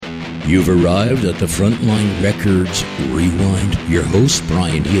You've arrived at the Frontline Records Rewind. Your host,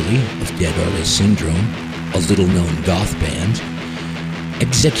 Brian Healy of Dead Artist Syndrome, a little-known goth band.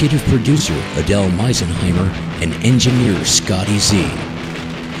 Executive producer, Adel Meisenheimer, and engineer, Scotty Z.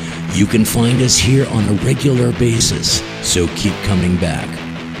 You can find us here on a regular basis, so keep coming back.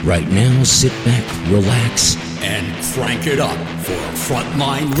 Right now, sit back, relax, and crank it up for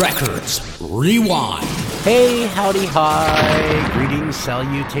Frontline Records Rewind. Hey, howdy, hi, greetings,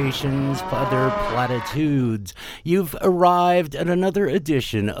 salutations, other platitudes. You've arrived at another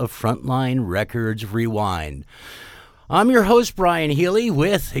edition of Frontline Records Rewind. I'm your host, Brian Healy,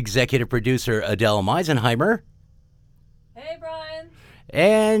 with executive producer Adel Meisenheimer. Hey, Brian.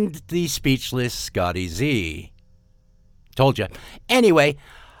 And the speechless Scotty Z. Told you. Anyway,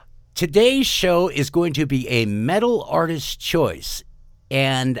 today's show is going to be a metal artist choice.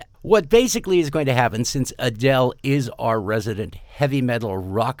 And what basically is going to happen, since Adele is our resident heavy metal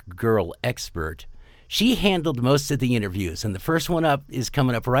rock girl expert, she handled most of the interviews. And the first one up is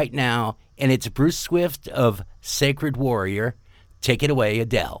coming up right now, and it's Bruce Swift of Sacred Warrior. Take it away,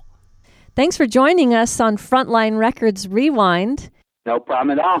 Adele. Thanks for joining us on Frontline Records Rewind. No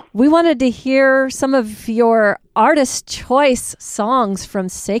problem at all. We wanted to hear some of your artist choice songs from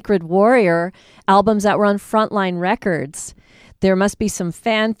Sacred Warrior, albums that were on Frontline Records. There must be some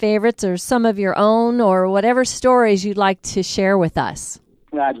fan favorites or some of your own or whatever stories you'd like to share with us.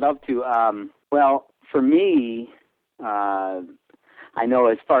 I'd love to. Well, for me, I know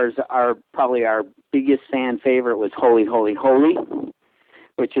as far as probably our biggest fan favorite was Holy, Holy, Holy,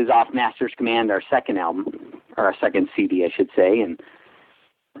 which is off Master's Command, our second album, or our second CD, I should say. And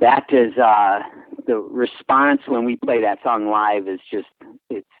that is, the response when we play that song live is just,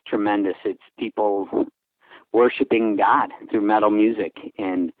 it's tremendous. It's people worshiping God through metal music.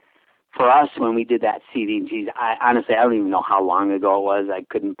 And for us, when we did that CD, geez, honestly, I don't even know how long ago it was. I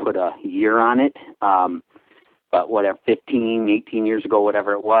couldn't put a year on it. But whatever, 15, 18 years ago,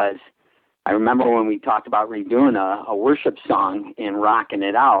 whatever it was, I remember when we talked about redoing a worship song and rocking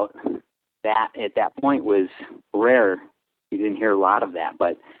it out, that at that point was rare. You didn't hear a lot of that.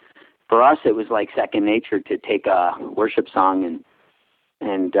 But for us, it was like second nature to take a worship song and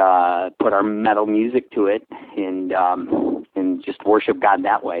put our metal music to it and just worship God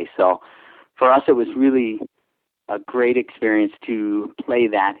that way. So for us, it was really a great experience to play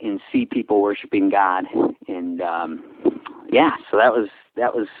that and see people worshiping God. And so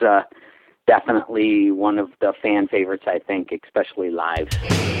that was definitely one of the fan favorites, I think, especially live.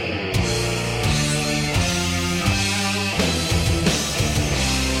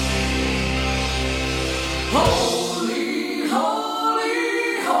 Holy,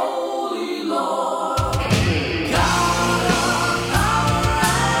 holy, holy Lord, God of power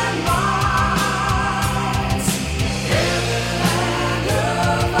and might, heaven and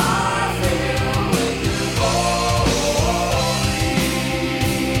earth are filled with your glory.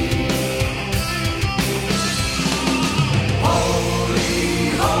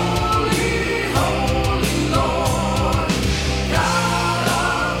 Holy, holy.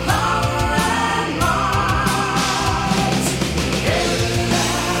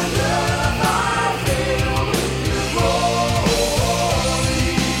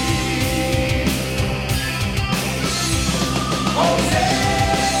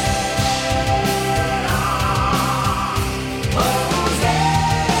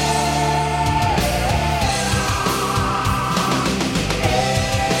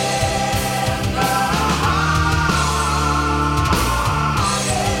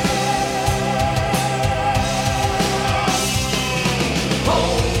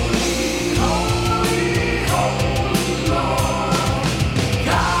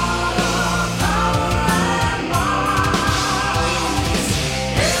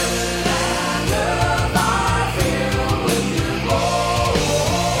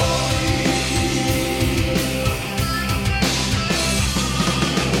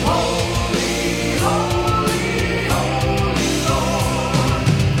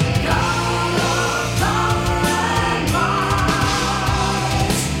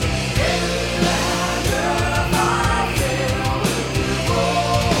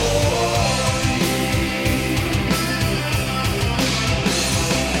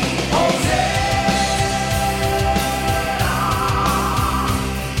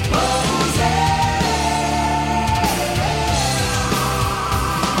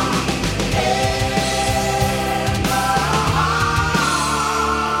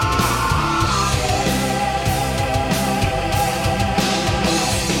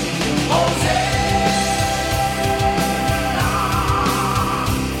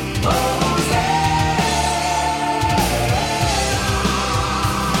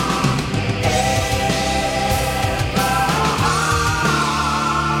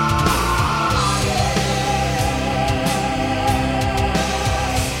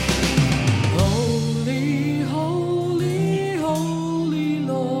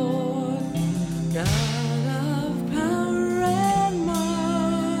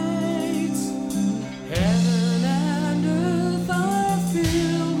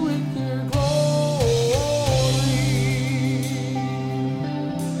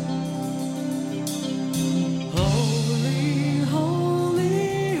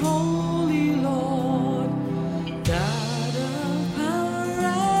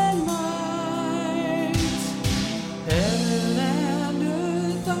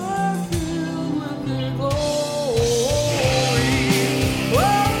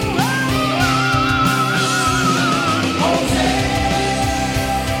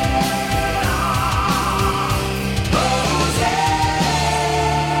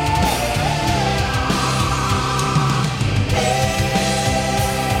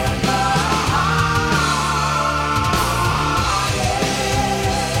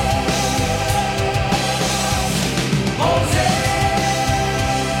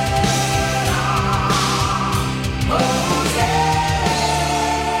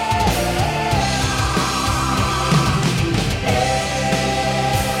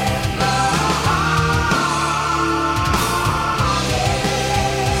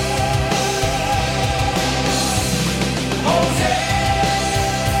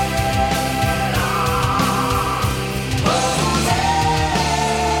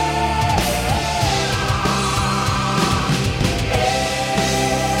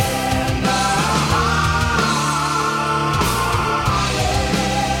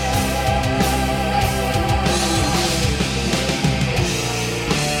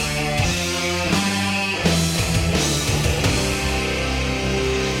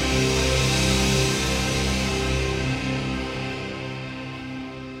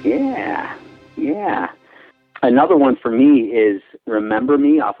 Yeah. Another one for me is Remember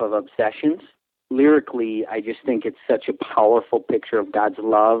Me off of Obsessions. Lyrically, I just think it's such a powerful picture of God's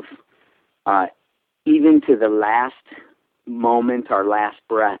love. Even to the last moment, our last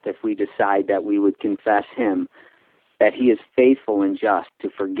breath, if we decide that we would confess him, that he is faithful and just to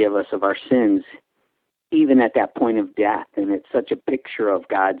forgive us of our sins, even at that point of death. And it's such a picture of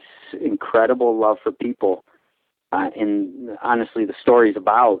God's incredible love for people. And honestly, the story's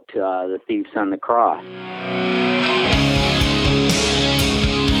about the thieves on the cross.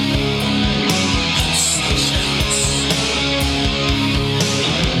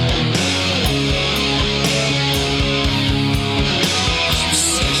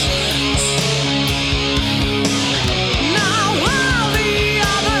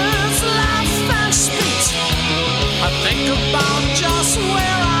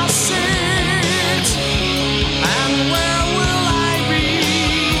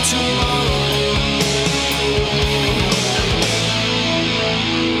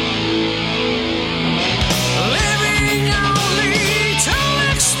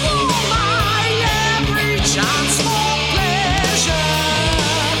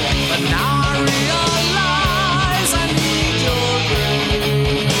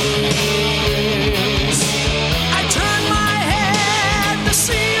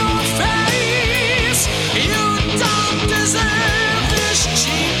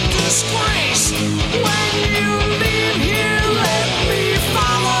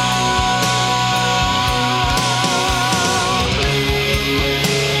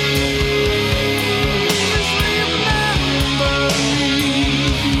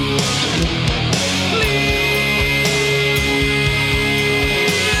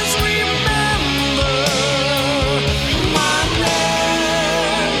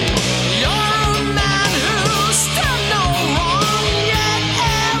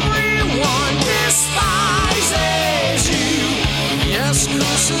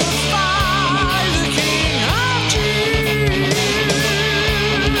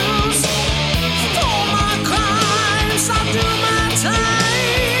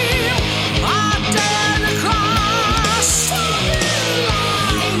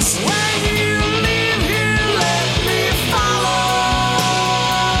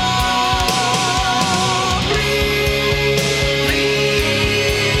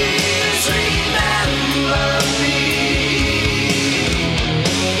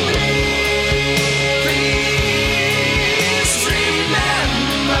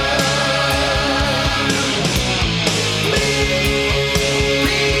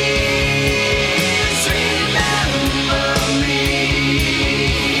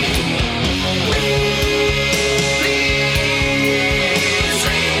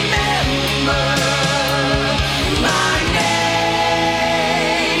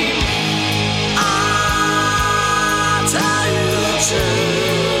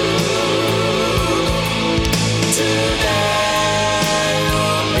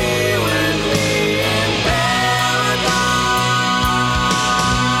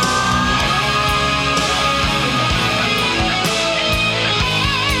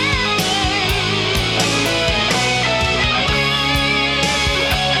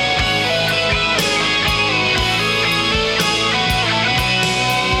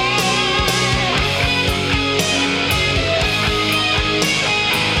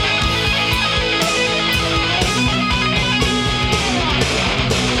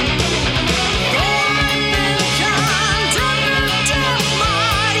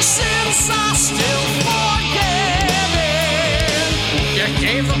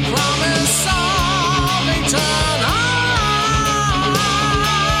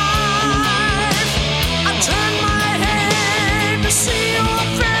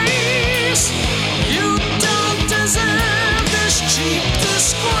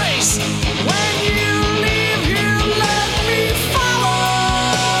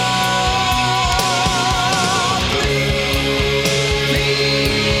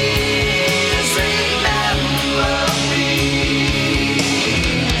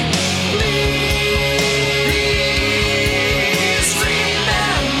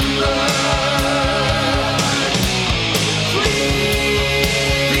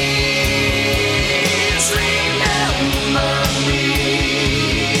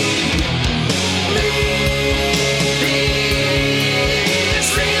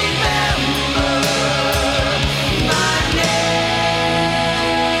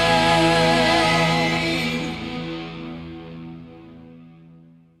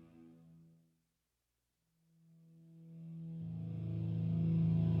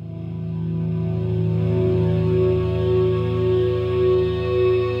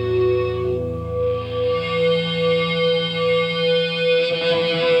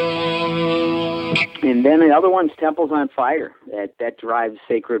 the other one's Temples on Fire. That drives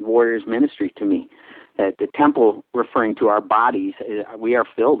Sacred Warriors ministry to me. The temple, referring to our bodies, we are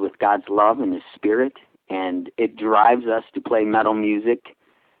filled with God's love and His Spirit, and it drives us to play metal music.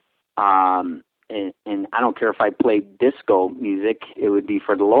 And I don't care if I played disco music; it would be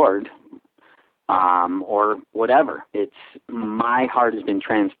for the Lord, or whatever. My heart has been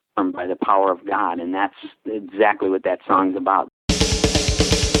transformed by the power of God, and that's exactly what that song's about.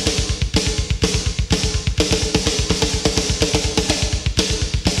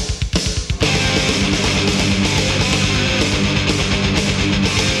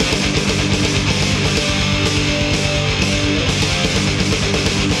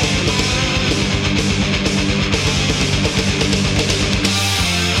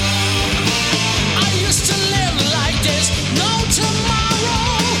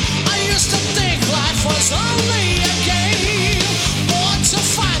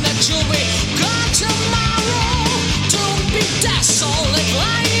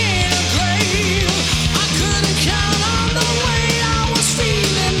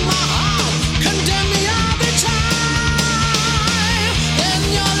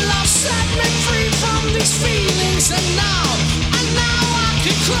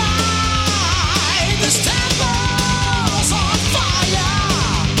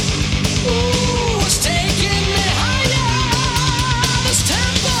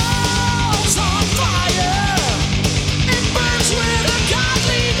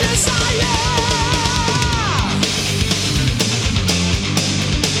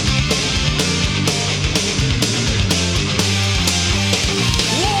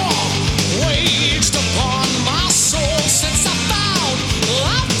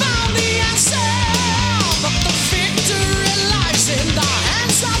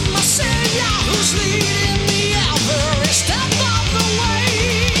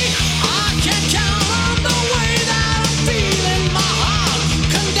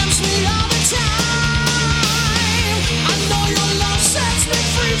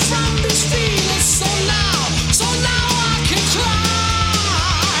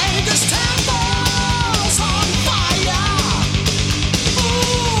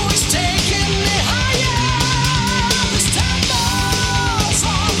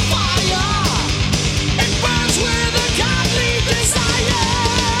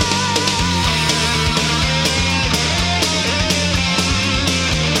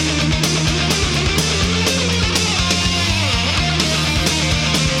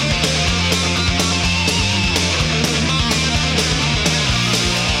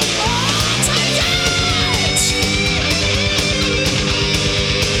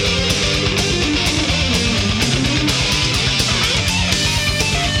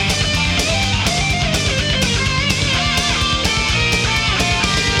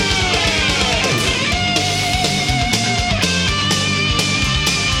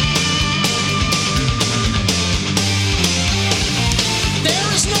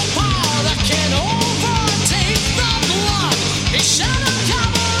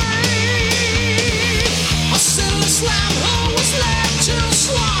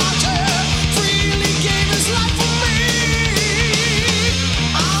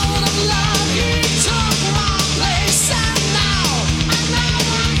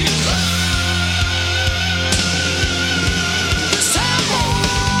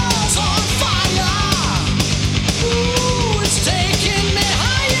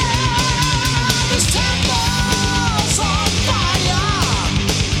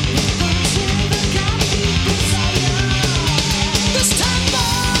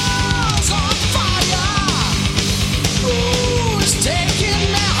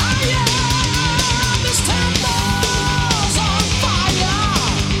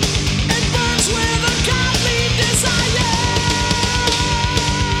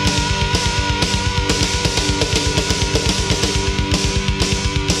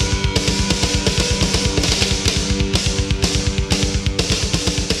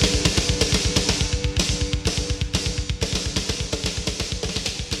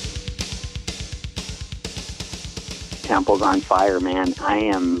 Temple's on fire, man. I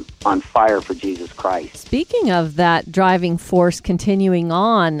am on fire for Jesus Christ. Speaking of that driving force continuing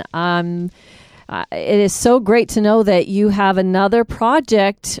on, it is so great to know that you have another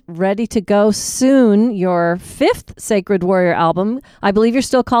project ready to go soon, your 5th Sacred Warrior album. I believe you're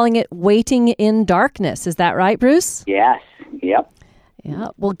still calling it Waiting in Darkness. Is that right, Bruce? Yes. Yep. Yeah.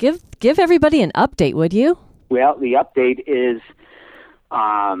 Well, give everybody an update, would you? Well, the update is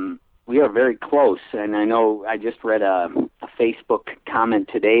we are very close, and I know I just read a Facebook comment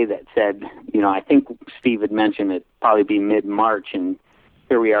today that said, I think Steve had mentioned it'd probably be mid-March, and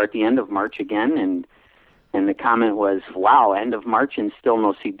here we are at the end of March again, and And the comment was, wow, end of March and still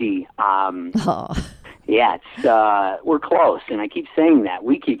no CD. Yeah, it's we're close, and I keep saying that.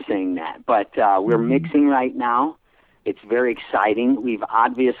 We keep saying that, but we're mixing right now. It's very exciting. We've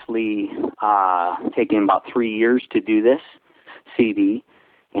obviously taken about 3 years to do this CD,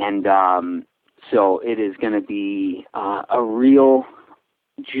 and so it is going to be a real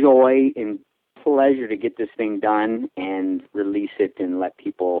joy and pleasure to get this thing done and release it and let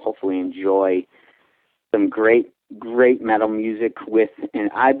people hopefully enjoy some great metal music with, and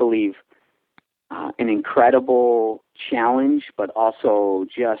I believe, an incredible challenge, but also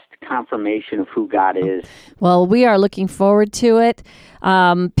just confirmation of who God is. Well, we are looking forward to it.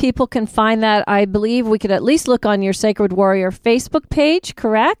 People can find that, I believe, we could at least look on your Sacred Warrior Facebook page,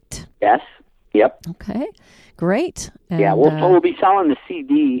 correct? Yes. Yep. Okay. Great. And, yeah, we'll be selling the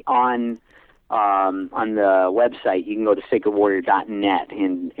CD on the website. You can go to sacredwarrior.net,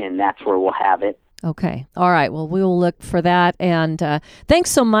 and that's where we'll have it. Okay. All right. Well, we will look for that. And thanks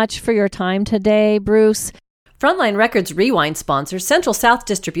so much for your time today, Bruce. Frontline Records Rewind sponsor, Central South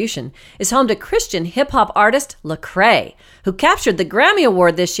Distribution, is home to Christian hip-hop artist Lecrae, who captured the Grammy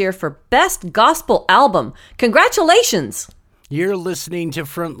Award this year for Best Gospel Album. Congratulations! You're listening to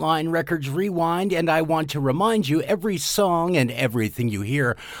Frontline Records Rewind, and I want to remind you every song and everything you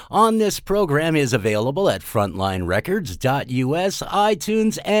hear on this program is available at frontlinerecords.us,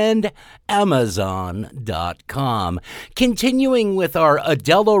 iTunes, and Amazon.com. Continuing with our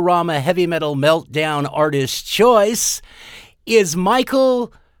Adelorama Heavy Metal Meltdown Artist Choice is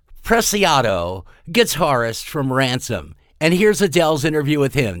Michael Preciado, guitarist from Ransom. And here's Adel's interview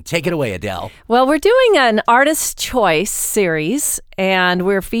with him. Take it away, Adel. Well, we're doing an Artist Choice series, and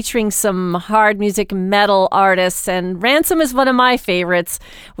we're featuring some hard music metal artists, and Ransom is one of my favorites.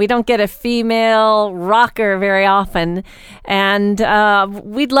 We don't get a female rocker very often, and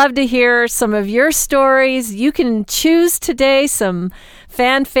we'd love to hear some of your stories. You can choose today some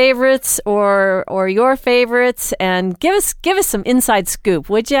fan favorites or your favorites, and give us some inside scoop,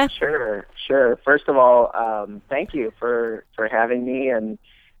 would you? Sure. First of all, thank you for having me, and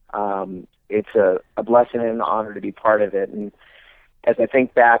it's a blessing and an honor to be part of it. And as I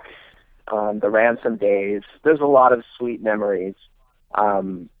think back on the Ransom days, there's a lot of sweet memories.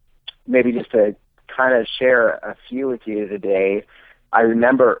 Maybe just to kind of share a few with you today, I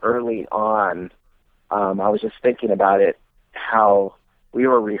remember early on, I was just thinking about it, how we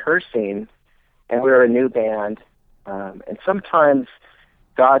were rehearsing, and we were a new band, and sometimes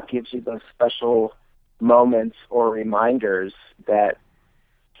God gives you those special moments or reminders that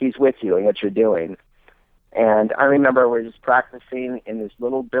He's with you and what you're doing. And I remember we were just practicing in this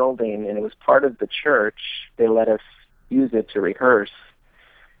little building, and it was part of the church. They let us use it to rehearse.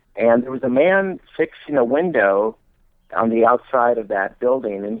 And there was a man fixing a window on the outside of that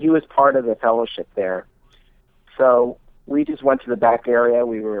building, and he was part of the fellowship there. So we just went to the back area.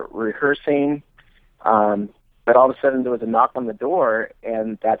 We were rehearsing, but all of a sudden there was a knock on the door,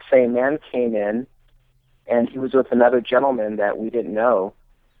 and that same man came in, and he was with another gentleman that we didn't know.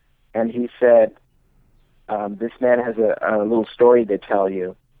 And he said, this man has a little story to tell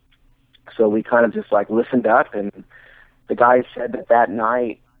you. So we kind of just listened up, and the guy said that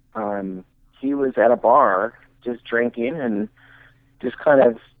night he was at a bar just drinking and just kind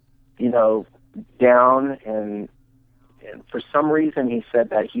of, down, and for some reason he said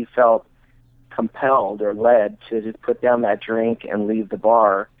that he felt compelled or led to just put down that drink and leave the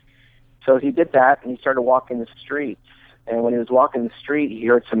bar. So he did that, and he started walking the streets. And when he was walking the street, he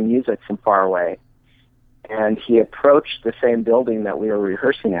heard some music from far away. And he approached the same building that we were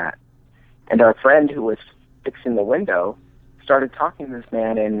rehearsing at. And our friend who was fixing the window started talking to this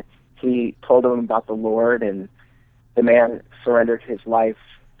man, and he told him about the Lord, and the man surrendered his life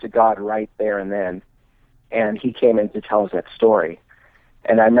to God right there and then. And he came in to tell us that story.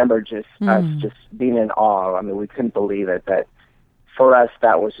 And I remember us just being in awe. I mean, we couldn't believe it. But for us,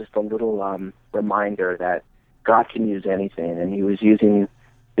 that was just a little reminder that God can use anything. And He was using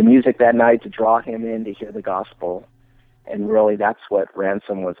the music that night to draw him in to hear the gospel. And really, that's what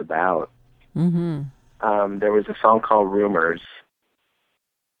Ransom was about. Mm-hmm. There was a song called Rumors.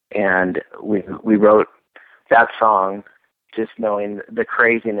 And we wrote that song just knowing the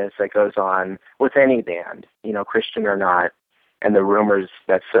craziness that goes on with any band, Christian or not, and the rumors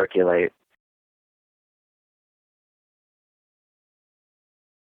that circulate.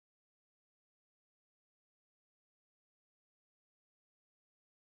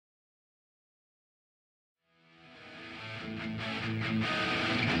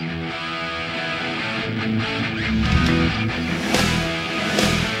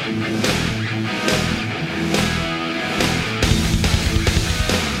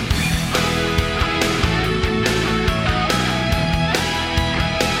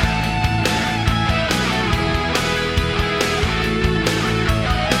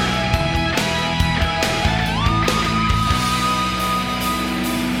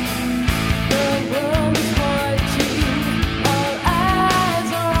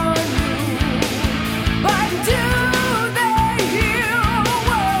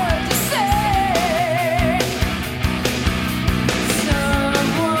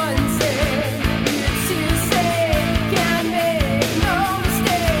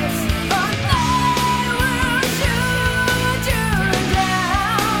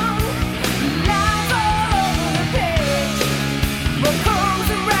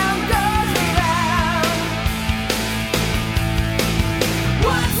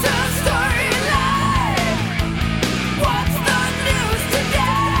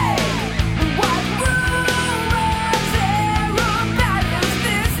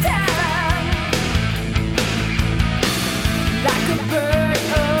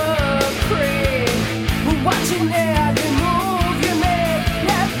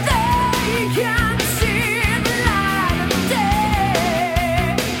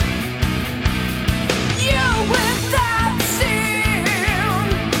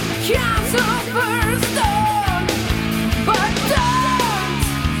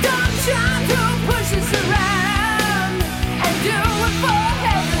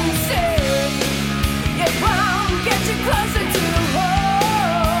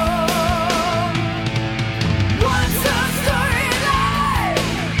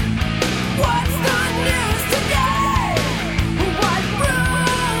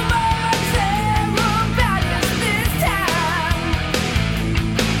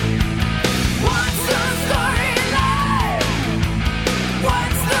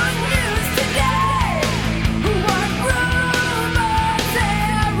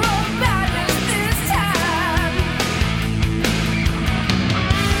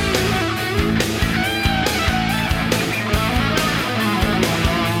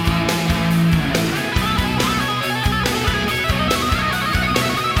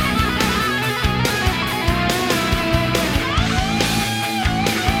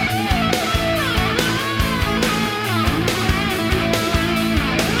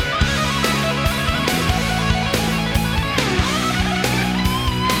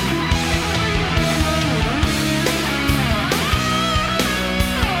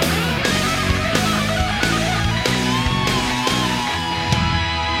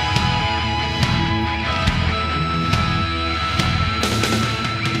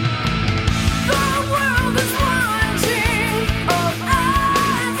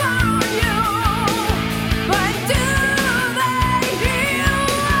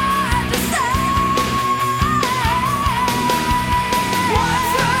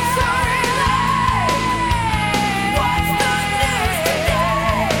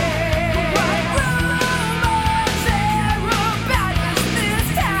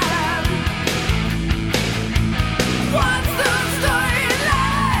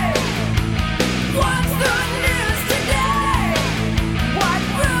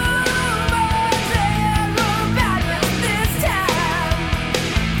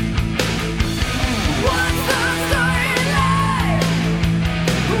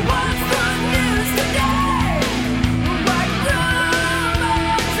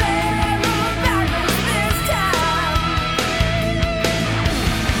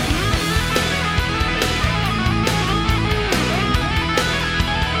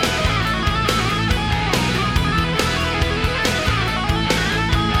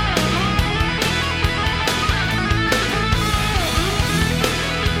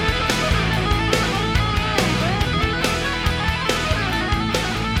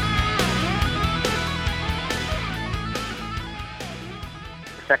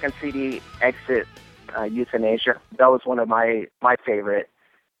 second CD, Exit Euthanasia. That was one of my favorite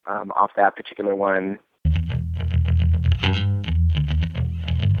off that particular one.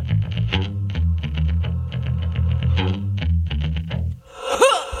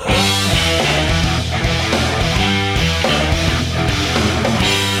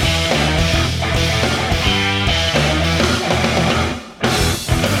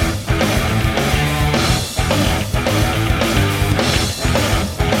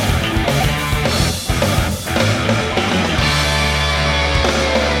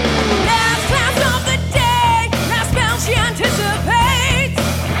 Last class of the day, last bell she entered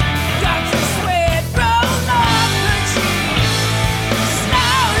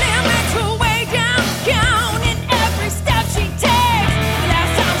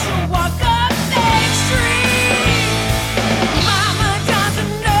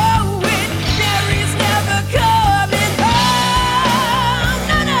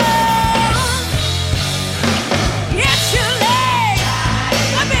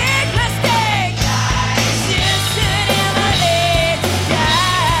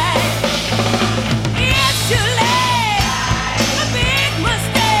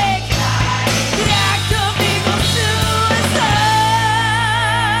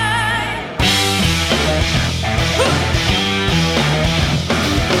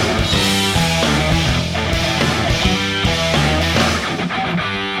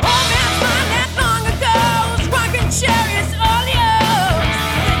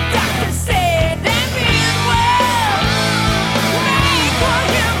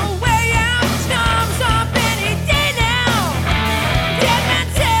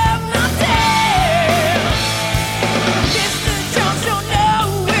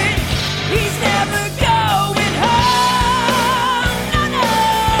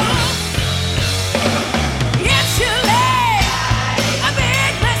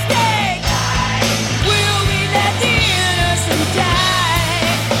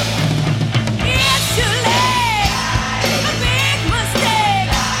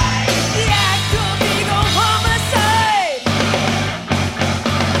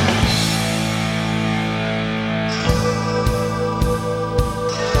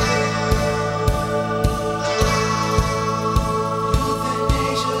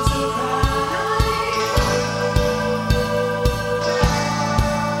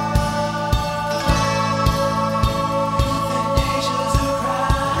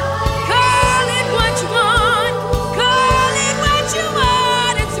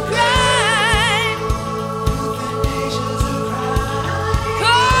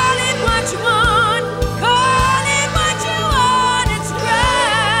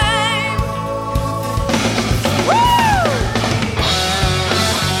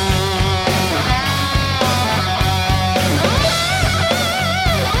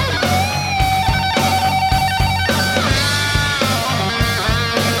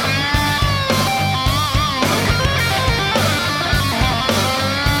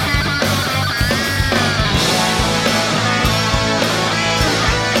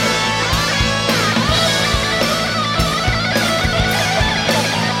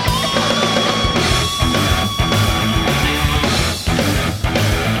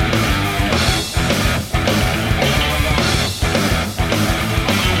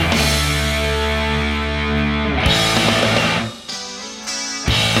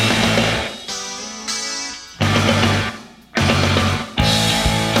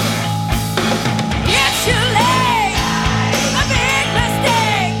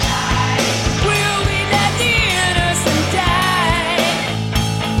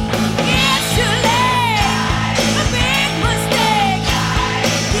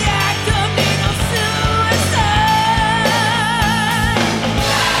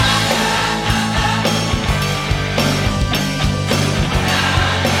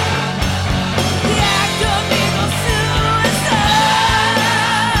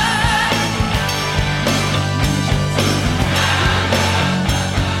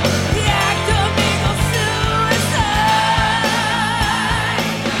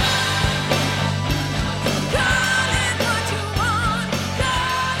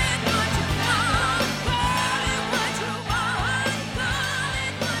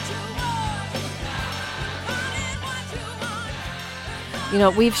You know,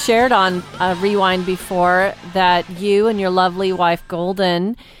 we've shared on Rewind before that you and your lovely wife,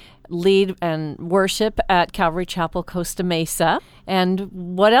 Golden, lead and worship at Calvary Chapel, Costa Mesa. And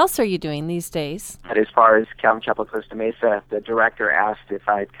what else are you doing these days? But as far as Calvary Chapel, Costa Mesa, the director asked if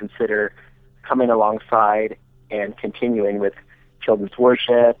I'd consider coming alongside and continuing with children's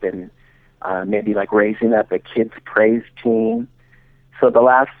worship and maybe like raising up a kids' praise team. So the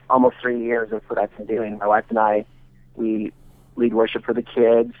last almost 3 years, that's what I've been doing. My wife and I, we lead worship for the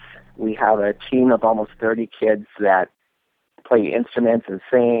kids. We have a team of almost 30 kids that play instruments and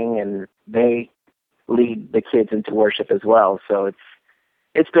sing, and they lead the kids into worship as well. So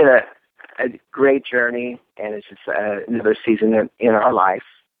it's been a great journey, and it's just another season in our life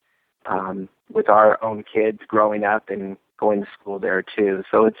with our own kids growing up and going to school there too.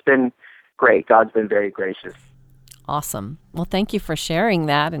 So it's been great. God's been very gracious. Awesome. Well, thank you for sharing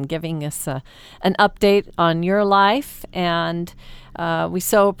that and giving us an update on your life. And we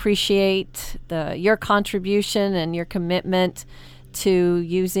so appreciate your contribution and your commitment to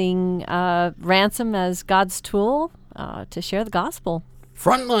using Ransom as God's tool to share the gospel.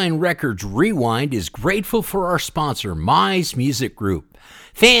 Frontline Records Rewind is grateful for our sponsor, Mize Music Group.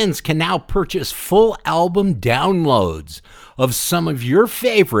 Fans can now purchase full album downloads of some of your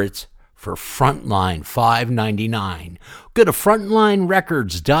favorites for Frontline $5.99. Go to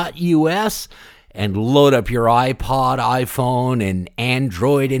frontlinerecords.us and load up your iPod, iPhone, and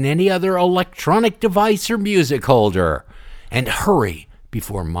Android and any other electronic device or music holder. And hurry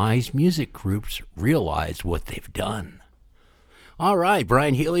before Mize Music Groups realize what they've done. All right,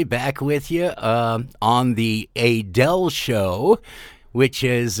 Brian Healy back with you on the Adel Show, which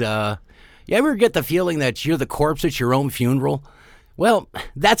is, you ever get the feeling that you're the corpse at your own funeral? Well,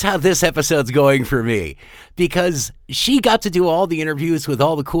 that's how this episode's going for me, because she got to do all the interviews with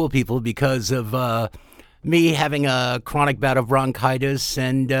all the cool people because of me having a chronic bout of bronchitis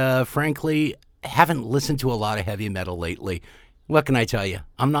and, frankly, haven't listened to a lot of heavy metal lately. What can I tell you?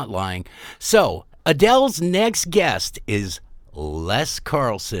 I'm not lying. So, Adele's next guest is Les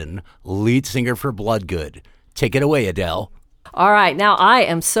Carlsen, lead singer for Bloodgood. Take it away, Adele. All right. Now, I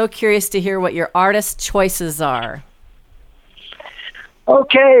am so curious to hear what your artist choices are.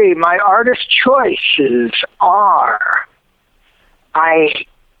 Okay, my artist choices are, I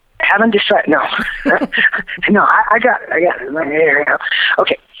haven't decided, no, no, I got it, here we go.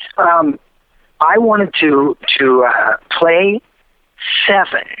 Okay, I wanted to play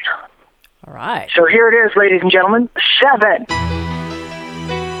 7. All right. So here it is, ladies and gentlemen, 7.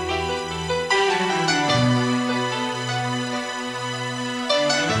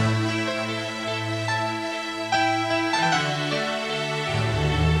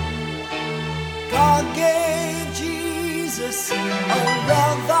 God gave Jesus a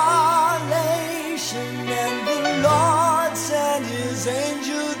revelation, and the Lord sent his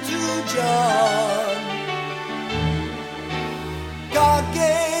angel to John. God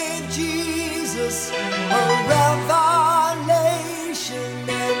gave Jesus a revelation,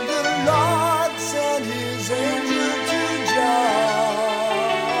 and the Lord sent his angel to John.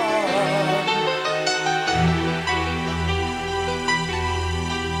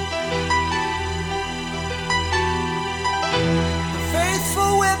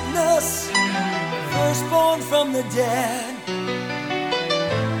 Faithful witness, firstborn from the dead,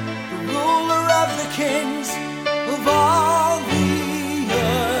 the ruler of the kings of all the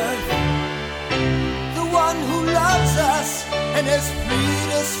earth, the one who loves us and has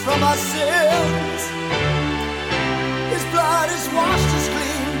freed us from our sins. His blood has washed us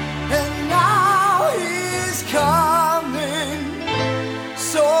clean, and now he's coming.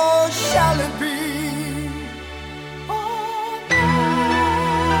 So shall it be.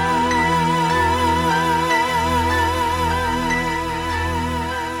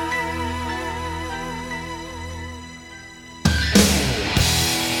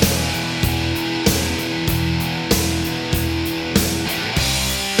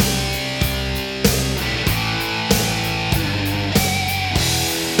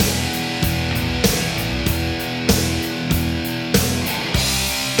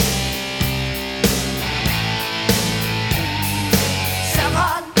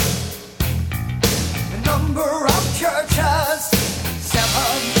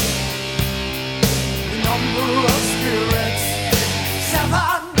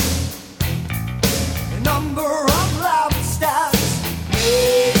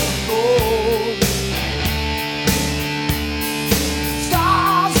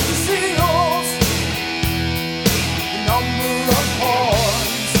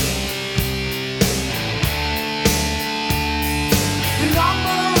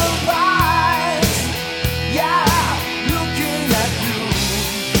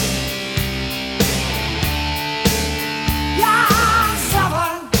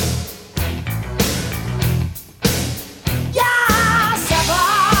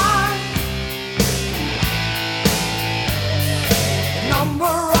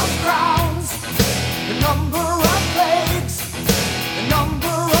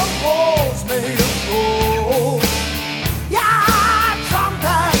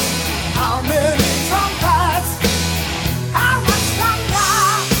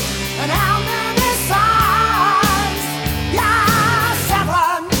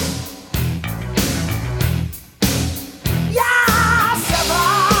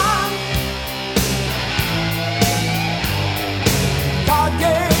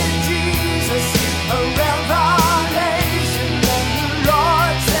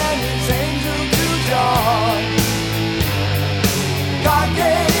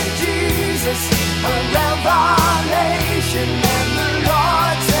 Jesus, a revelation, and the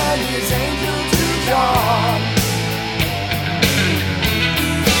Lord sent his angel to John.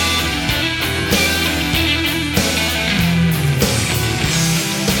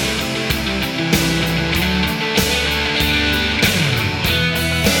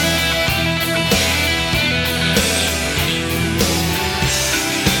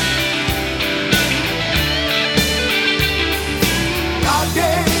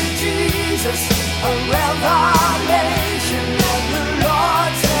 A revelation, and the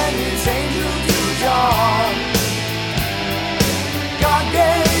Lord sent his angel to John. God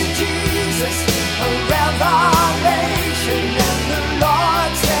gave Jesus a revelation, and the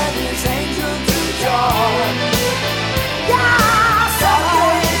Lord sent his angel to John. Yes, God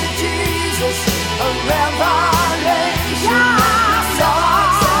gave Jesus a revelation, and the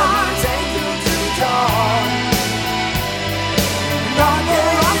Lord sent his angel to John. God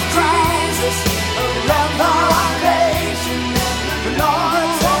gave Jesus a revelation, and the Lord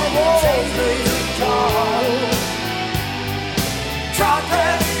sent his angel to John. God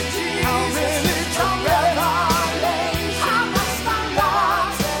gave Jesus a revelation, and the Lord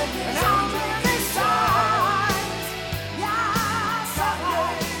sent his angel to John. Yes, God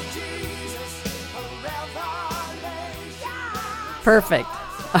gave Jesus a revelation. Perfect.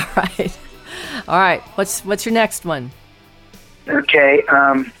 All right. All right. What's your next one? Okay.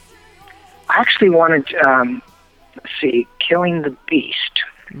 I actually wanted, let's see, Killing the Beast.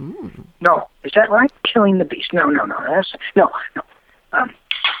 No, is that right? Killing the Beast. No. That's no.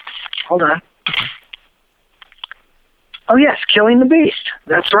 Hold on. Oh yes, Killing the Beast.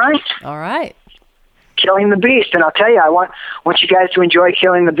 That's right. All right. Killing the Beast. And I'll tell you, I want you guys to enjoy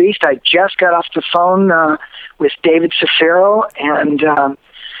Killing the Beast. I just got off the phone with David Safiro, and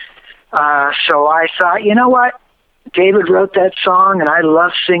so I thought, you know what? David wrote that song, and I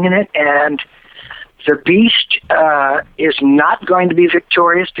love singing it, and the beast is not going to be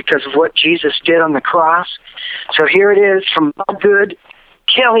victorious because of what Jesus did on the cross. So here it is from Bloodgood,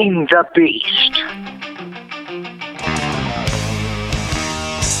 Killing the Beast.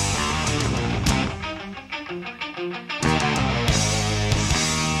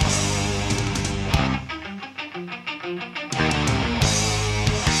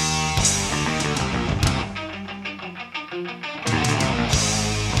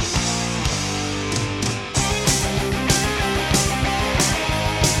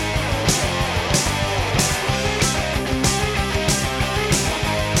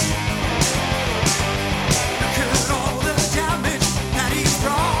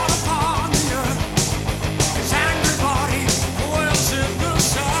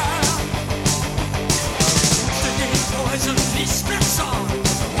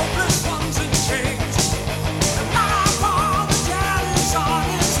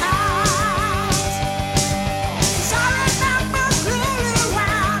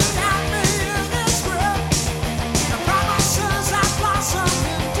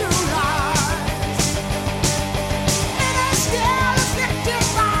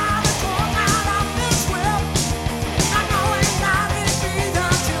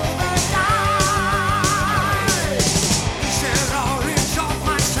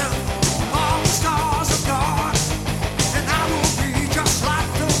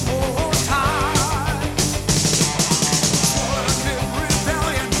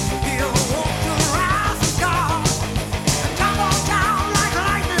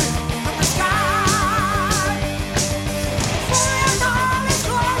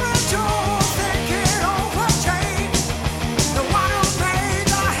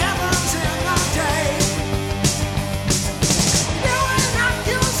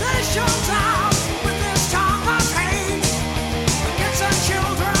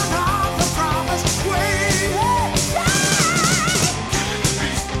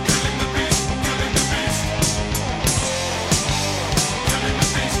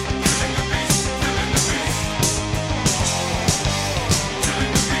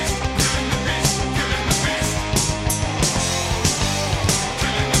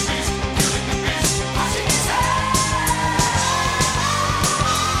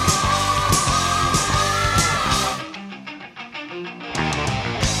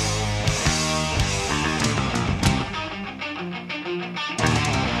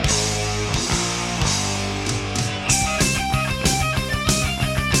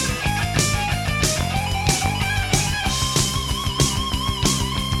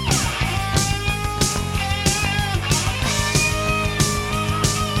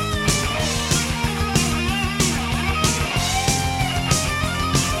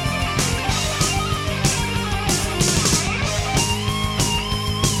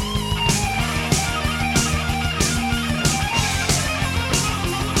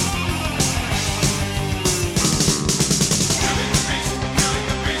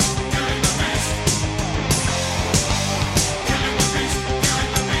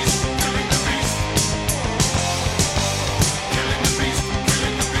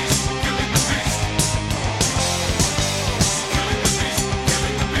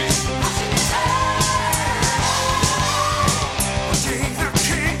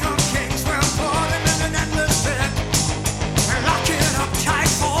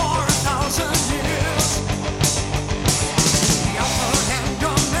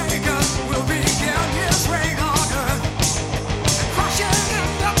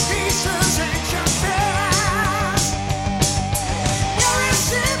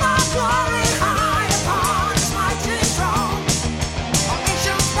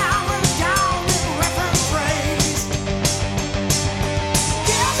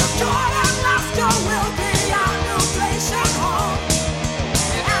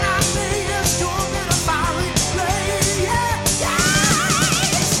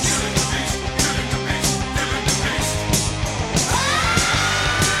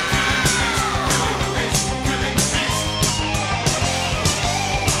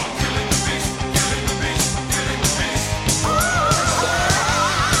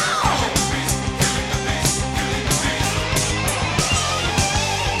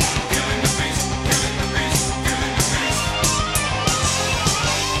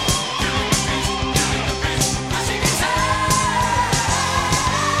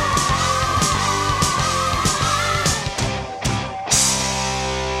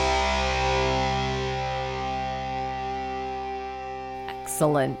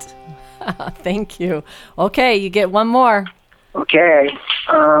 Excellent. Thank you. Okay, you get one more. Okay.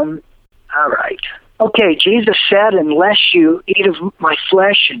 All right. Okay, Jesus said, unless you eat of my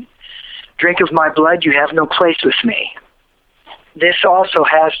flesh and drink of my blood, you have no place with me. This also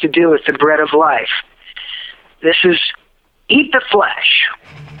has to do with the bread of life. This is eat the flesh.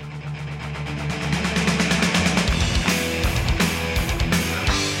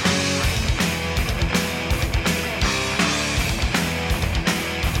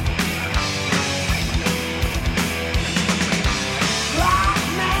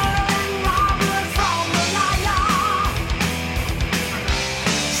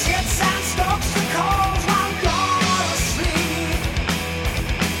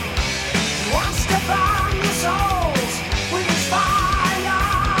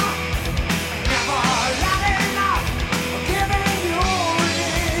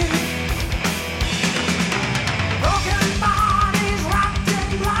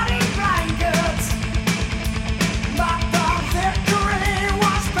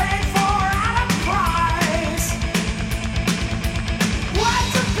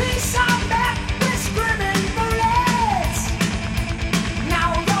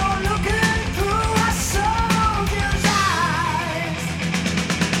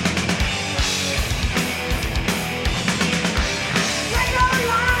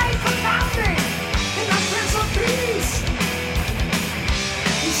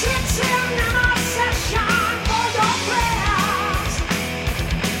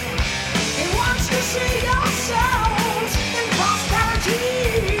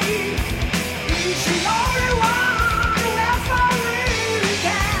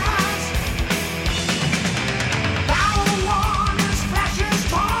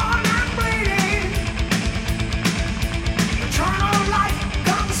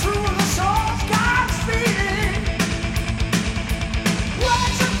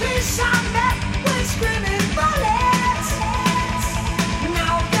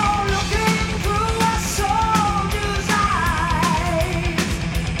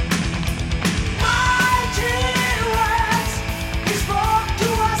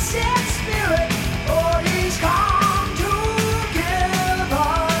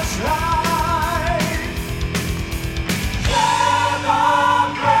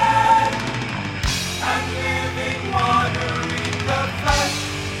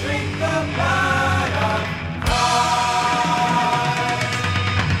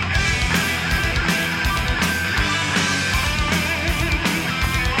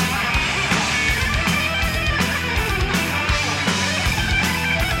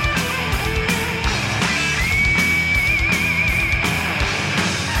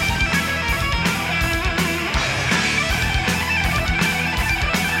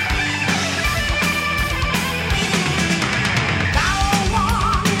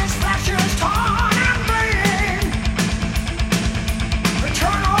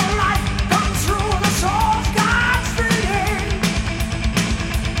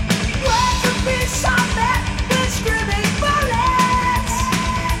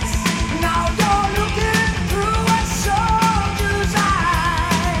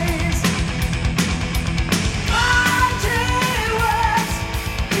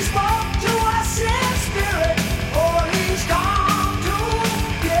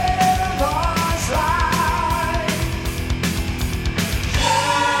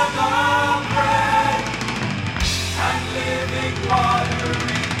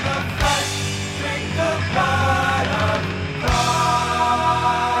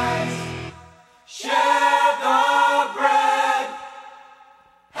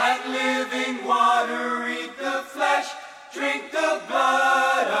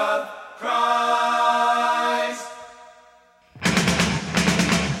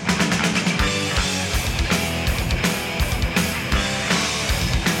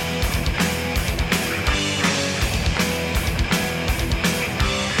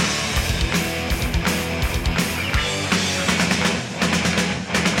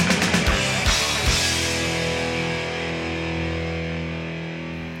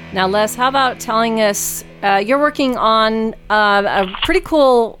 Now, Les, how about telling us, you're working on a pretty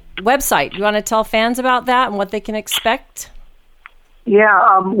cool website. You want to tell fans about that and what they can expect?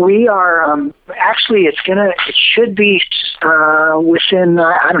 Yeah, we are, actually it should be within,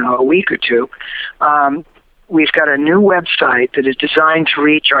 a week or two. We've got a new website that is designed to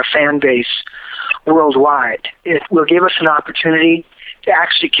reach our fan base worldwide. It will give us an opportunity to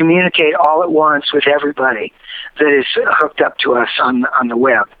actually communicate all at once with everybody that is hooked up to us on the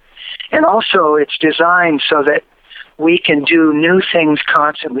web. And also it's designed so that we can do new things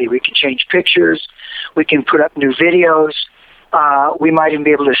constantly. We can change pictures. We can put up new videos. We might even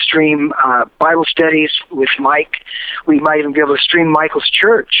be able to stream Bible studies with Mike. We might even be able to stream Michael's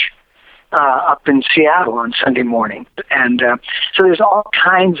church up in Seattle on Sunday morning. And so there's all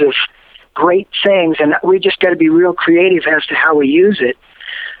kinds of great things, and we just got to be real creative as to how we use it.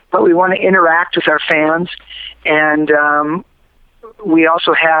 But we want to interact with our fans, and we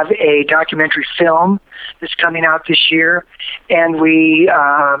also have a documentary film that's coming out this year, and we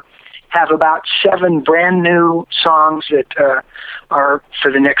have about 7 brand new songs that are for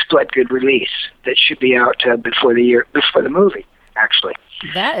the next Bloodgood release that should be out before the movie, actually.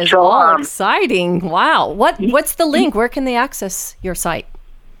 That is all exciting. Wow. What's the link? Where can they access your site?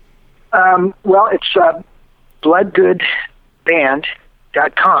 Well, it's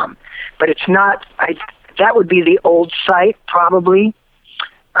bloodgoodband.com, but it's not. That would be the old site, probably.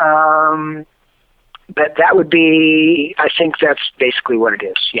 But that would be, I think that's basically what it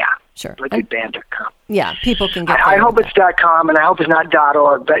is, yeah. Sure. Bloodgoodband.com. Yeah, people can get there. I hope it's .com, and I hope it's not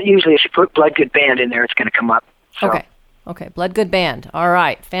 .org, but usually if you put Bloodgood Band in there, it's going to come up. So. Okay, Bloodgood Band. All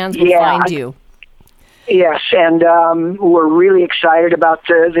right, fans will find you. Yes, and we're really excited about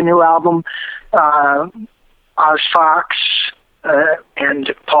the new album. Oz Fox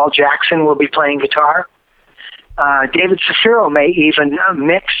and Paul Jackson will be playing guitar. David Safiro may even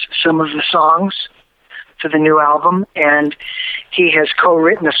mix some of the songs for the new album, and he has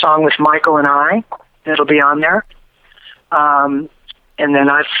co-written a song with Michael and I that'll be on there. And then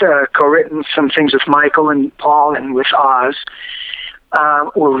I've co-written some things with Michael and Paul and with Oz.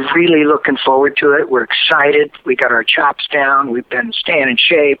 We're really looking forward to it. We're excited. We got our chops down. We've been staying in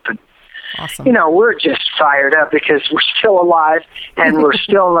shape, and awesome. We're just fired up because we're still alive and we're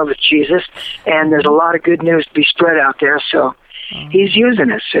still in love with Jesus, and there's a lot of good news to be spread out there. So he's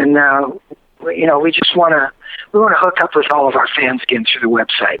using us, and we just want to hook up with all of our fans again through the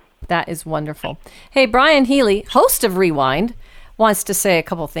website. That is wonderful. Hey, Brian Healy, host of Rewind, wants to say a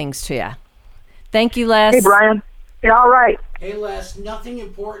couple things to you. Thank you, Les. Hey, Brian. Yeah, all right. Hey, Les, nothing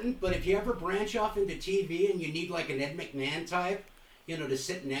important, but if you ever branch off into TV and you need like an Ed McMahon type, to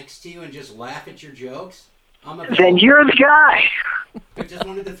sit next to you and just laugh at your jokes, then you're the guy. I just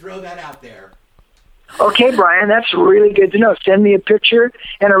wanted to throw that out there. Okay, Brian, that's really good to know. Send me a picture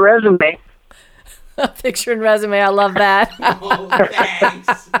and a resume. A picture and resume, I love that. Oh,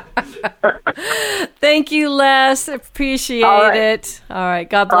 thanks. Thank you, Les. Appreciate it. All right,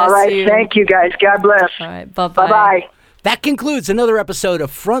 God bless you. All right, thank you, guys. God bless. All right, bye-bye. Bye-bye. That concludes another episode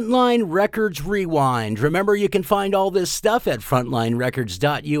of Frontline Records Rewind. Remember, you can find all this stuff at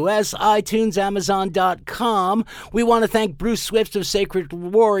frontlinerecords.us, iTunes, Amazon.com. We want to thank Bruce Swift of Sacred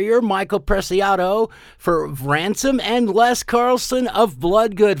Warrior, Michael Preciado for Ransom, and Les Carlsen of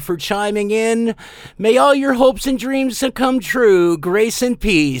Bloodgood for chiming in. May all your hopes and dreams come true. Grace and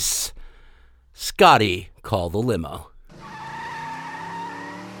peace. Scotty, call the limo.